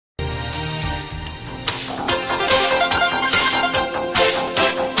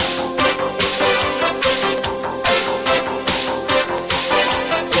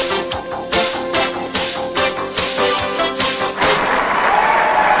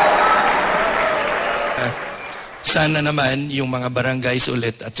sana naman yung mga barangays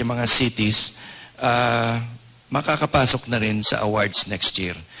ulit at yung mga cities makakapasok na rin sa awards next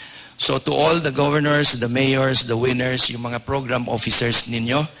year. So to all the governors, the mayors, the winners, yung mga program officers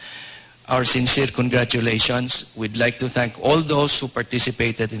ninyo, our sincere congratulations. We'd like to thank all those who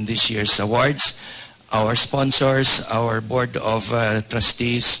participated in this year's awards, our sponsors, our Board of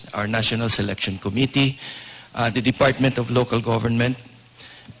Trustees, our National Selection Committee, the Department of Local Government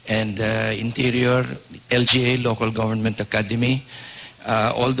and Interior, LGA, Local Government Academy,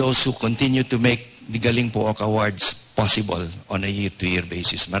 all those who continue to make the Galing Pook Awards possible on a year-to-year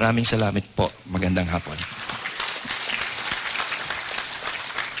basis. Maraming salamat po. Magandang hapon.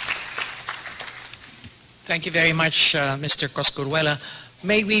 Thank you very much, Mr. Coscuruela.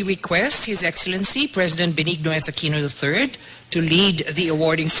 May we request His Excellency President Benigno S. Aquino III to lead the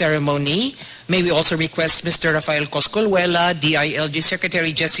awarding ceremony. May we also request Mr. Rafael Coscuruela, DILG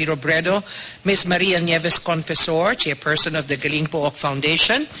Secretary Jesse Robredo, Ms. Maria Nieves Confessor, Chairperson of the Galing Pook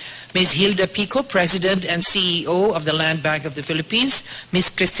Foundation, Ms. Hilda Pico, President and CEO of the Land Bank of the Philippines, Ms.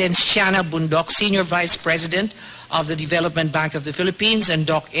 Crescenciana Bundok, Senior Vice President of the Development Bank of the Philippines, and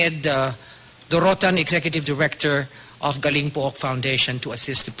Doc Ed Dorotan, Executive Director of Galing Pook Foundation, to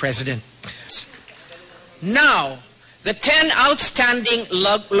assist the President. Now, the 10 outstanding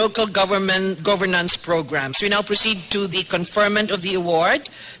local governance programs. We now proceed to the conferment of the award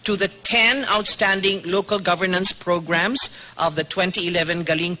to the 10 outstanding local governance programs of the 2011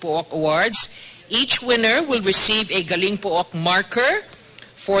 Galing Pook Awards. Each winner will receive a Galing Pook marker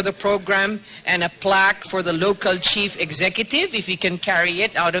for the program and a plaque for the local chief executive, if he can carry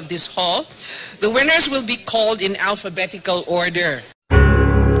it out of this hall. The winners will be called in alphabetical order.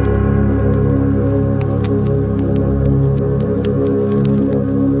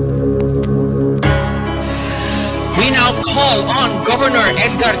 We now call on Governor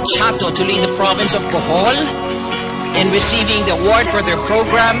Edgar Chato to lead the Province of Bohol in receiving the award for their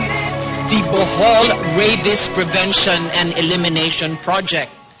program, the Bohol Rabies Prevention and Elimination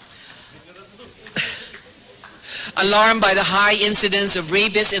Project. Alarmed by the high incidence of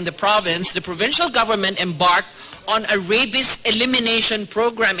rabies in the province, the provincial government embarked on a rabies elimination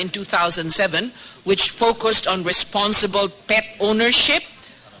program in 2007, which focused on responsible pet ownership,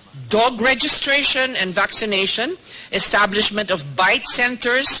 dog registration and vaccination, establishment of bite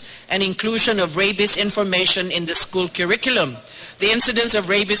centers, and inclusion of rabies information in the school curriculum. The incidence of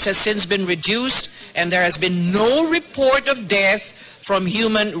rabies has since been reduced, and there has been no report of death from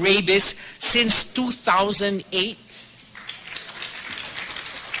human rabies since 2008.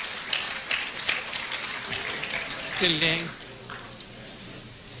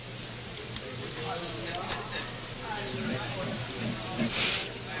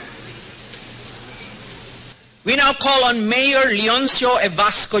 We now call on Mayor Leoncio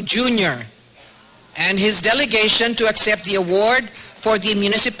Evasco Jr. and his delegation to accept the award for the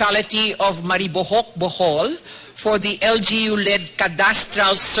municipality of Maribojoc, Bohol, for the LGU-led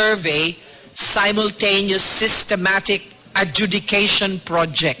cadastral survey simultaneous systematic adjudication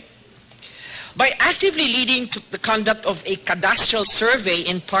project. By actively leading to the conduct of a cadastral survey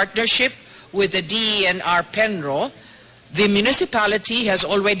in partnership with the DENR Penro, the municipality has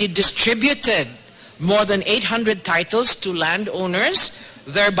already distributed more than 800 titles to landowners,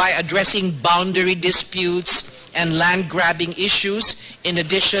 thereby addressing boundary disputes and land grabbing issues. In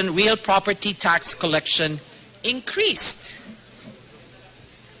addition, real property tax collection increased.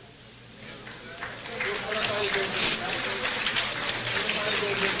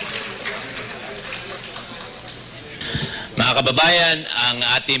 Mga kababayan, ang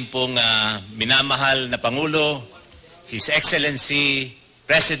ating pong minamahal na Pangulo, His Excellency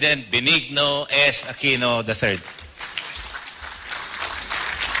President Benigno S. Aquino III.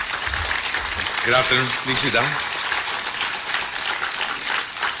 Good afternoon. Please sit down.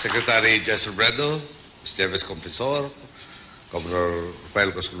 Secretary Jesse Robredo, Ms. Nieves Confessor, Governor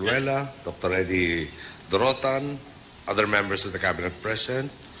Rafael Coscuruela, Dr. Eddie Dorotan, other members of the Cabinet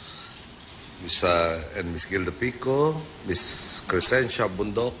present, Ms. Gilda Pico, Ms. Crescencia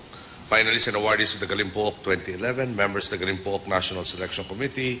Bundok, finalists and awardees of the Galing Pook 2011, members of the Galing Pook National Selection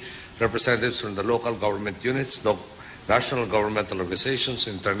Committee, representatives from the local government units, national governmental organizations,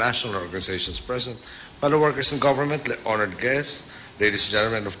 international organizations present, fellow workers in government, honored guests, ladies and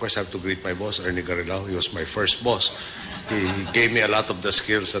gentlemen, of course I have to greet my boss, Ernie Garilao. He was my first boss. He gave me a lot of the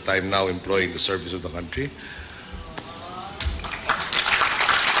skills that I'm now employing in the service of the country.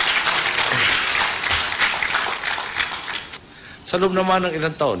 Sa loob naman ng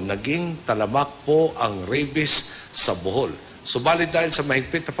ilang taon, naging talamak po ang rabies sa Bohol. Subalit dahil sa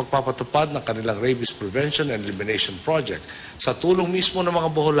mahigpit na pagpapatupad ng kanilang Rabies Prevention and Elimination Project sa tulong mismo ng mga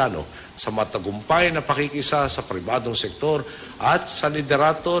Boholano sa matagumpay na pakikisa sa pribadong sektor at sa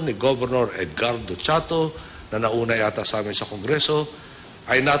liderato ni Governor Edgardo Chato na nauna yata sa amin sa Kongreso,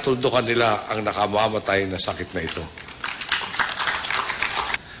 ay natuldukan nila ang nakamamatay na sakit na ito.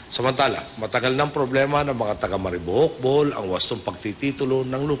 Samantala, matagal ng problema ng mga taga-Maribohok, Bohol ang wastong pagtititulo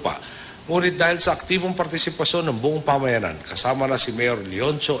ng lupa. Ngunit dahil sa aktibong partisipasyon ng buong pamayanan, kasama na si Mayor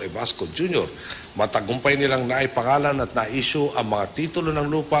Leoncio Evasco Jr., matagumpay nilang naipangalan at na-issue ang mga titulo ng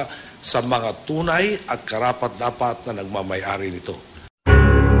lupa sa mga tunay at karapat-dapat na nagmamay-ari nito.